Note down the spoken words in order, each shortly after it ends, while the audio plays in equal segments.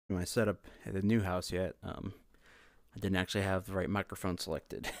my setup at the new house yet. I didn't actually have the right microphone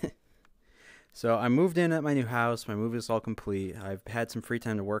selected. So I moved in at my new house. My move is all complete. I've had some free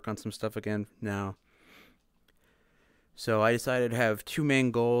time to work on some stuff again now. So I decided to have two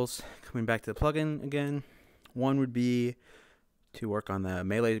main goals coming back to the plugin again. One would be to work on the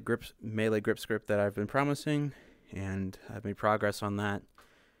melee grip script that I've been promising, and I've made progress on that.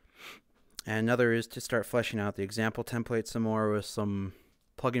 And another is to start fleshing out the example template some more with some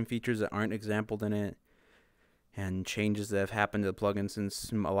plugin features that aren't exampled in it, and changes that have happened to the plugin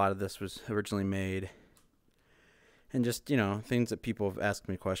since a lot of this was originally made. And just, things that people have asked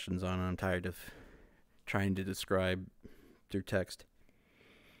me questions on, and I'm tired of trying to describe through text.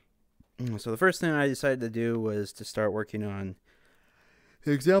 So the first thing I decided to do was to start working on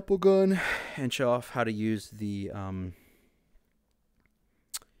the example gun and show off how to use the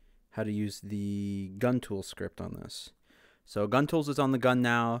gun tool script on this. So gun tools is on the gun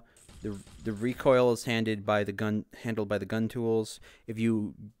now. The recoil is handled by the gun tools. If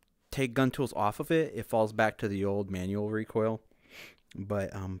you take gun tools off of it, it falls back to the old manual recoil.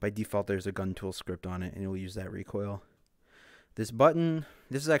 But by default, there's a gun tool script on it, and it will use that recoil. This button,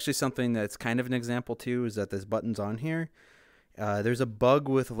 this is actually something that's kind of an example too, is that this button's on here. There's a bug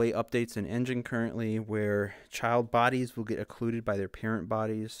with late updates in Engine currently where child bodies will get occluded by their parent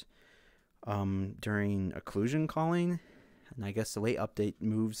bodies during occlusion calling. And I guess the late update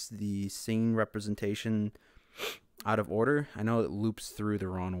moves the scene representation out of order. I know it loops through the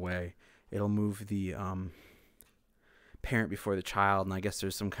wrong way. It'll move the parent before the child, and I guess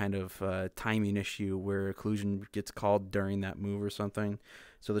there's some kind of timing issue where occlusion gets called during that move or something.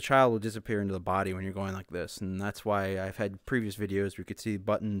 So the child will disappear into the body when you're going like this, and that's why I've had previous videos where you could see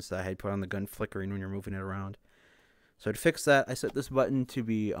buttons that I had put on the gun flickering when you're moving it around. So to fix that, I set this button to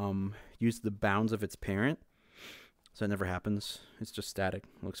be use the bounds of its parent, so it never happens. It's just static.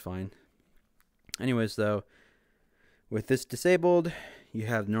 Looks fine. Anyways, though, with this disabled, you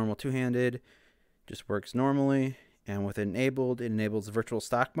have normal two-handed, just works normally. And with it enables virtual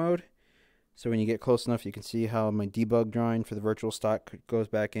stock mode. So when you get close enough, you can see how my debug drawing for the virtual stock goes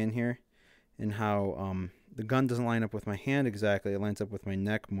back in here, and how the gun doesn't line up with my hand exactly. It lines up with my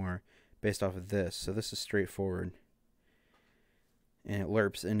neck more based off of this. So this is straightforward. And it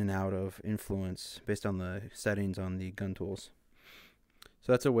lerps in and out of influence based on the settings on the gun tools.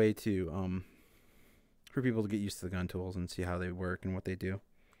 So that's a way to for people to get used to the gun tools and see how they work and what they do.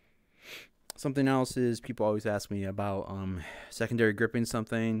 Something else is people always ask me about secondary gripping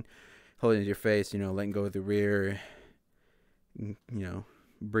something, holding it to your face, letting go of the rear,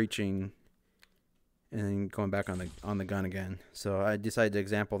 breaching, and then going back on the gun again. So I decided to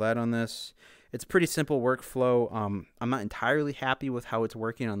example that on this. It's a pretty simple workflow. I'm not entirely happy with how it's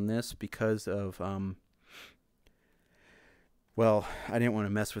working on this because of well, I didn't want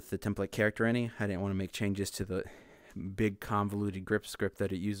to mess with the template character any. I didn't want to make changes to the big convoluted grip script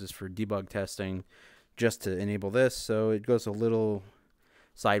that it uses for debug testing just to enable this. So it goes a little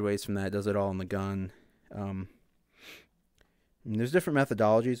sideways from that. It does it all in the gun. And there's different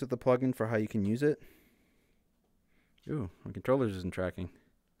methodologies with the plugin for how you can use it. Ooh, my controllers isn't tracking.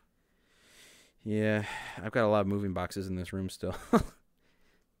 Yeah, I've got a lot of moving boxes in this room still.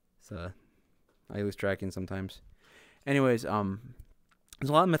 So I lose tracking sometimes. Anyways, there's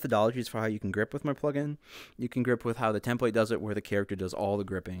a lot of methodologies for how you can grip with my plugin. You can grip with how the template does it, where the character does all the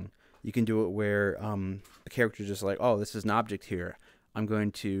gripping. You can do it where the character is just like, oh, this is an object here. I'm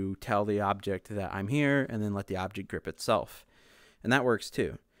going to tell the object that I'm here, and then let the object grip itself. And that works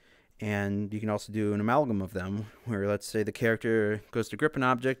too. And you can also do an amalgam of them, where let's say the character goes to grip an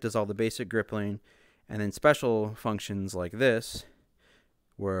object, does all the basic gripping, and then special functions like this,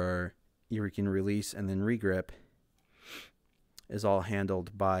 where you can release and then regrip, is all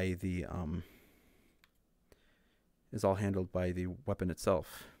handled by the weapon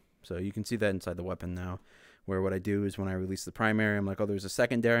itself. So you can see that inside the weapon now, where what I do is when I release the primary, I'm like, oh, there's a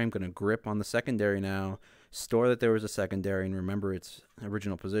secondary. I'm going to grip on the secondary now, store that there was a secondary, and remember its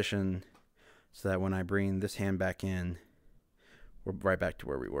original position, so that when I bring this hand back in, we're right back to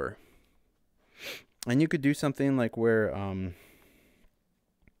where we were. And you could do something like where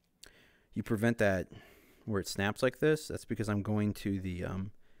you prevent that where it snaps like this. That's because I'm going to the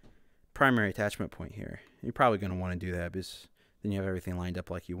primary attachment point here. You're probably going to want to do that because then you have everything lined up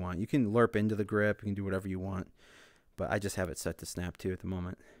like you want. You can lerp into the grip, you can do whatever you want, but I just have it set to snap too at the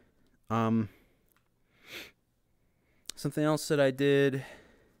moment. Something else that I did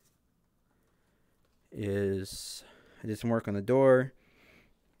is I did some work on the door.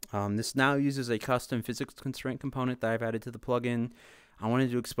 This now uses a custom physics constraint component that I've added to the plugin. I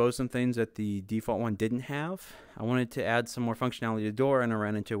wanted to expose some things that the default one didn't have. I wanted to add some more functionality to the door, and I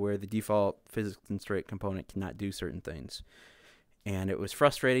ran into where the default physics constraint component cannot do certain things. And it was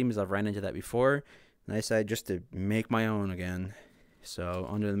frustrating because I've ran into that before, and I decided just to make my own again. So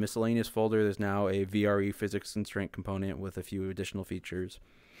under the miscellaneous folder, there's now a VRE physics constraint component with a few additional features.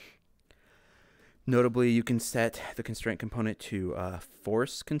 Notably, you can set the constraint component to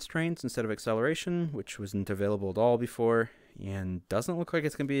force constraints instead of acceleration, which wasn't available at all before, and doesn't look like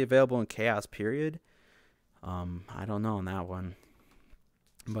it's going to be available in chaos period. I don't know on that one,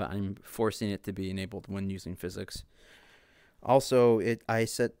 but I'm forcing it to be enabled when using physics. Also, I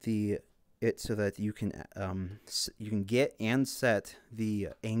set it so that you can get and set the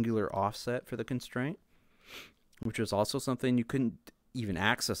angular offset for the constraint, which was also something you couldn't even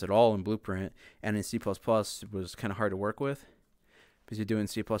access at all in Blueprint, and in C++ it was kind of hard to work with, because you do in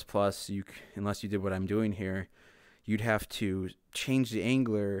C++, unless you did what I'm doing here, you'd have to change the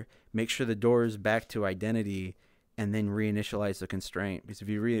angular, make sure the door is back to identity, and then reinitialize the constraint. Because if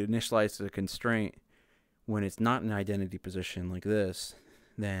you reinitialize the constraint when it's not in identity position like this,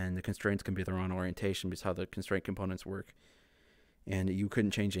 then the constraints can be the wrong orientation, because how the constraint components work, and you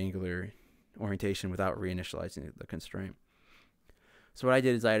couldn't change angular orientation without reinitializing the constraint. So what I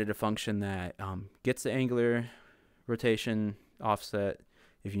did is I added a function that gets the angular rotation offset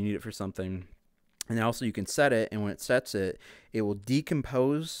if you need it for something. And also you can set it, and when it sets it, it will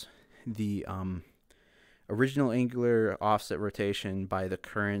decompose the original angular offset rotation by the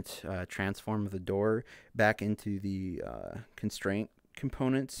current transform of the door back into the constraint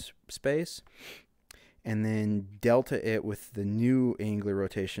components space, and then delta it with the new angular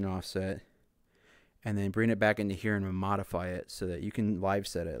rotation offset, and then bring it back into here and modify it so that you can live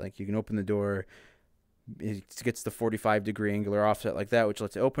set it. Like you can open the door, it gets the 45-degree angular offset like that, which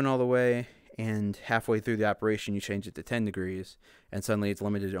lets it open all the way, and halfway through the operation you change it to 10 degrees, and suddenly it's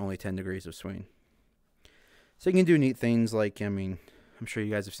limited to only 10 degrees of swing. So you can do neat things like, I mean, I'm sure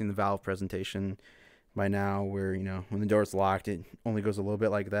you guys have seen the valve presentation by now where, you know, when the door's locked, it only goes a little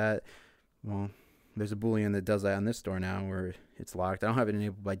bit like that. Well, there's a Boolean that does that on this door now where it's locked. I don't have it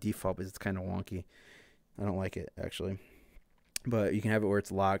enabled by default because it's kind of wonky. I don't like it, actually. But you can have it where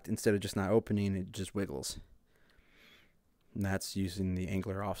it's locked. Instead of just not opening, it just wiggles. And that's using the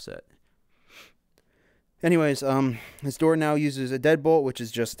angular offset. Anyways, this door now uses a deadbolt, which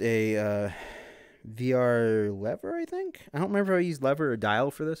is just a VR lever, I think. I don't remember if I used lever or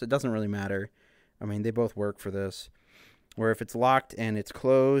dial for this. It doesn't really matter. I mean, they both work for this. Where if it's locked and it's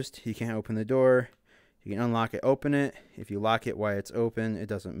closed, you can't open the door. You can unlock it, open it. If you lock it while it's open, it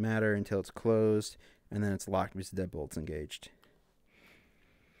doesn't matter until it's closed, and then it's locked because the deadbolt's engaged.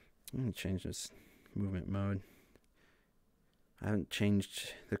 Let me change this movement mode. I haven't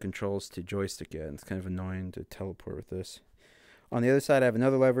changed the controls to joystick yet. It's kind of annoying to teleport with this. On the other side, I have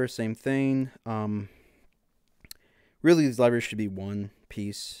another lever, same thing. Really, these levers should be one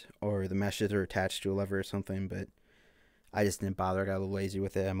piece, or the meshes are attached to a lever or something, but I just didn't bother. I got a little lazy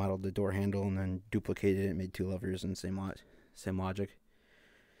with it. I modeled the door handle and then duplicated it, made two levers, and same logic.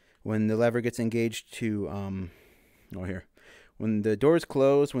 When the lever gets engaged to, when the door is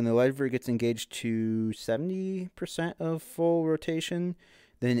closed, when the lever gets engaged to 70% of full rotation,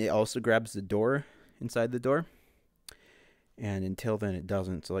 then it also grabs the door inside the door. And until then, it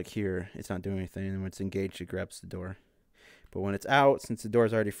doesn't. So like here, it's not doing anything. And when it's engaged, it grabs the door. But when it's out, since the door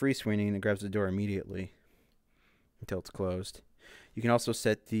is already free swinging, it grabs the door immediately until it's closed. You can also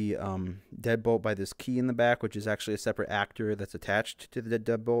set the deadbolt by this key in the back, which is actually a separate actor that's attached to the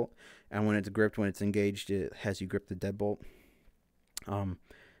deadbolt. And when it's gripped, when it's engaged, it has you grip the deadbolt.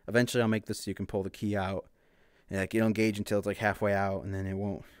 Eventually, I'll make this so you can pull the key out. And like it'll engage until it's like halfway out, and then it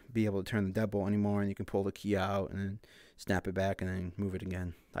won't be able to turn the deadbolt anymore. And you can pull the key out and then snap it back and then move it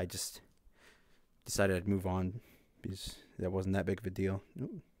again. I just decided I'd move on because that wasn't that big of a deal.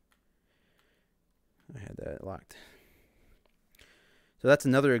 Ooh. I had that locked. So that's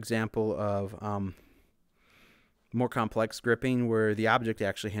another example of more complex gripping where the object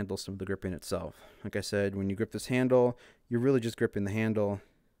actually handles some of the gripping itself. Like I said, when you grip this handle, you're really just gripping the handle.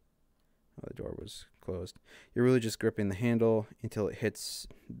 Oh, the door was closed. You're really just gripping the handle until it hits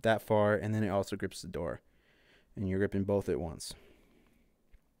that far, and then it also grips the door. And you're gripping both at once.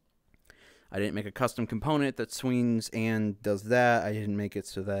 I didn't make a custom component that swings and does that. I didn't make it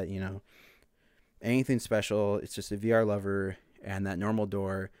so that, you know, anything special. It's just a VR lever and that normal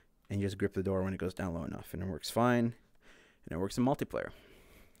door, and you just grip the door when it goes down low enough, and it works fine, and it works in multiplayer.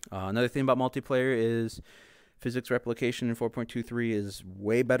 Another thing about multiplayer is physics replication in 4.23 is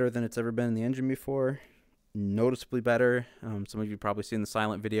way better than it's ever been in the engine before, noticeably better. Some of you probably seen the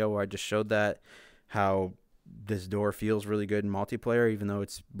silent video where I just showed that, how this door feels really good in multiplayer, even though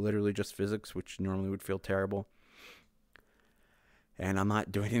it's literally just physics, which normally would feel terrible. And I'm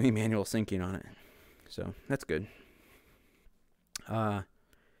not doing any manual syncing on it, so that's good. The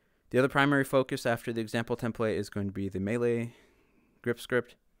other primary focus after the example template is going to be the Melee grip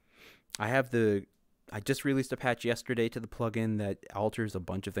script. I just released a patch yesterday to the plugin that alters a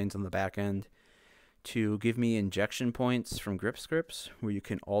bunch of things on the back end to give me injection points from grip scripts, where you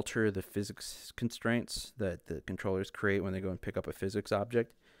can alter the physics constraints that the controllers create when they go and pick up a physics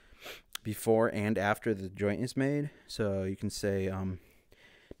object before and after the joint is made. So you can say,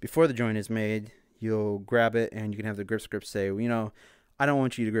 before the joint is made, you'll grab it and you can have the grip script say, well, you know, I don't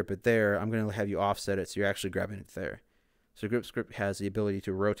want you to grip it there. I'm going to have you offset it so you're actually grabbing it there. So grip script has the ability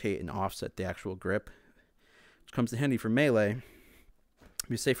to rotate and offset the actual grip, which comes in handy for Melee.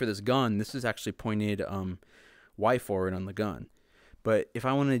 You say for this gun, this is actually pointed Y forward on the gun. But if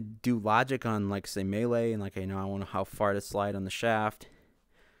I want to do logic on, like, say, Melee, and like I know I want how far to slide on the shaft,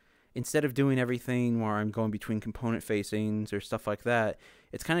 instead of doing everything where I'm going between component facings or stuff like that,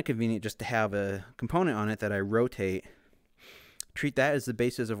 it's kind of convenient just to have a component on it that I rotate. Treat that as the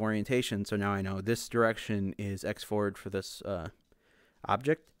basis of orientation. So now I know this direction is X forward for this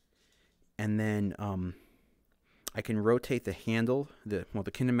object, and then I can rotate the handle, the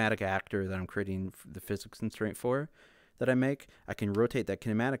kinematic actor that I'm creating the physics constraint for that I make. I can rotate that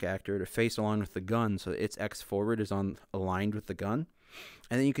kinematic actor to face along with the gun so its X forward is aligned with the gun.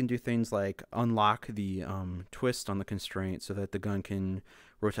 And then you can do things like unlock the twist on the constraint so that the gun can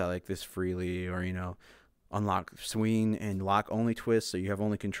rotate like this freely, or, you know, unlock swing and lock only twist so you have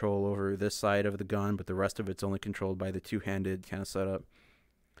only control over this side of the gun, but the rest of it's only controlled by the two-handed kind of setup.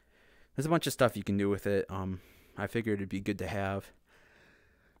 There's a bunch of stuff you can do with it. I figured it'd be good to have.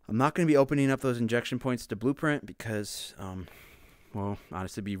 I'm not going to be opening up those injection points to Blueprint because, well,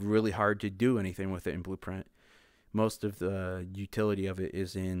 honestly, it'd be really hard to do anything with it in Blueprint. Most of the utility of it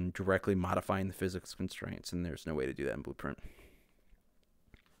is in directly modifying the physics constraints, and there's no way to do that in Blueprint.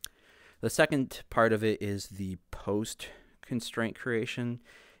 The second part of it is the post constraint creation,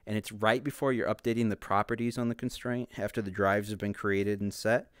 and it's right before you're updating the properties on the constraint after the drives have been created and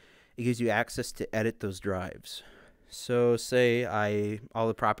set. It gives you access to edit those drives. So say all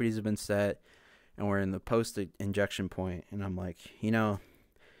the properties have been set and we're in the post injection point, and I'm like, you know,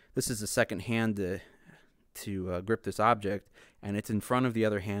 this is the second hand to grip this object, and it's in front of the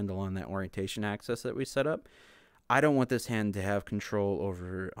other handle on that orientation axis that we set up. I don't want this hand to have control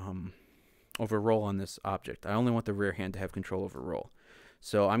over roll on this object. I only want the rear hand to have control over roll.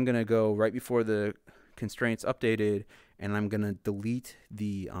 So I'm going to go right before the constraints updated, and I'm going to delete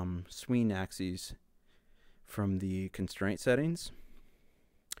the swing axes from the constraint settings.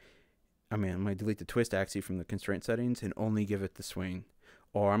 I'm going to delete the twist axis from the constraint settings and only give it the swing.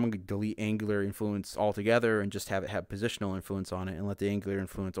 Or I'm going to delete angular influence altogether and just have it have positional influence on it and let the angular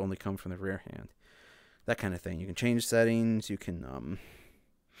influence only come from the rear hand. That kind of thing. You can change settings. You can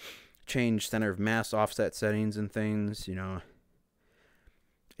change center of mass offset settings and things, you know.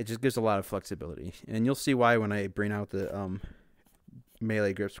 It just gives a lot of flexibility. And you'll see why when I bring out the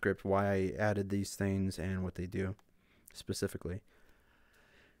Melee grip script, why I added these things and what they do specifically.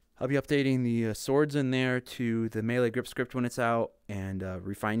 I'll be updating the swords in there to the Melee grip script when it's out and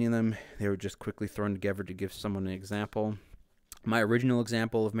refining them. They were just quickly thrown together to give someone an example. My original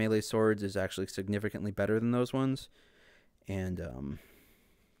example of Melee swords is actually significantly better than those ones. And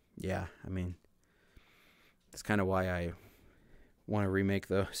yeah, I mean, that's kind of why I want to remake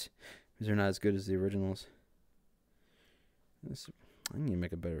those, because they're not as good as the originals. I need to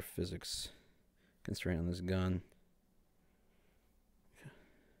make a better physics constraint on this gun.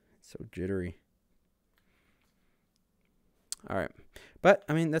 It's so jittery. Alright, but,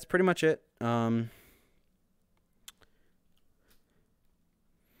 I mean, that's pretty much it. I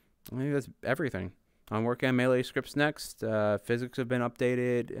think that's everything. I'm working on Melee scripts next. Physics have been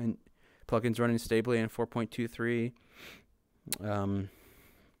updated and plugins running stably in 4.23.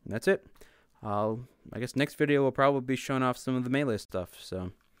 That's it. I guess next video will probably be showing off some of the Melee stuff.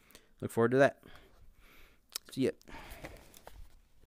 So look forward to that. See ya.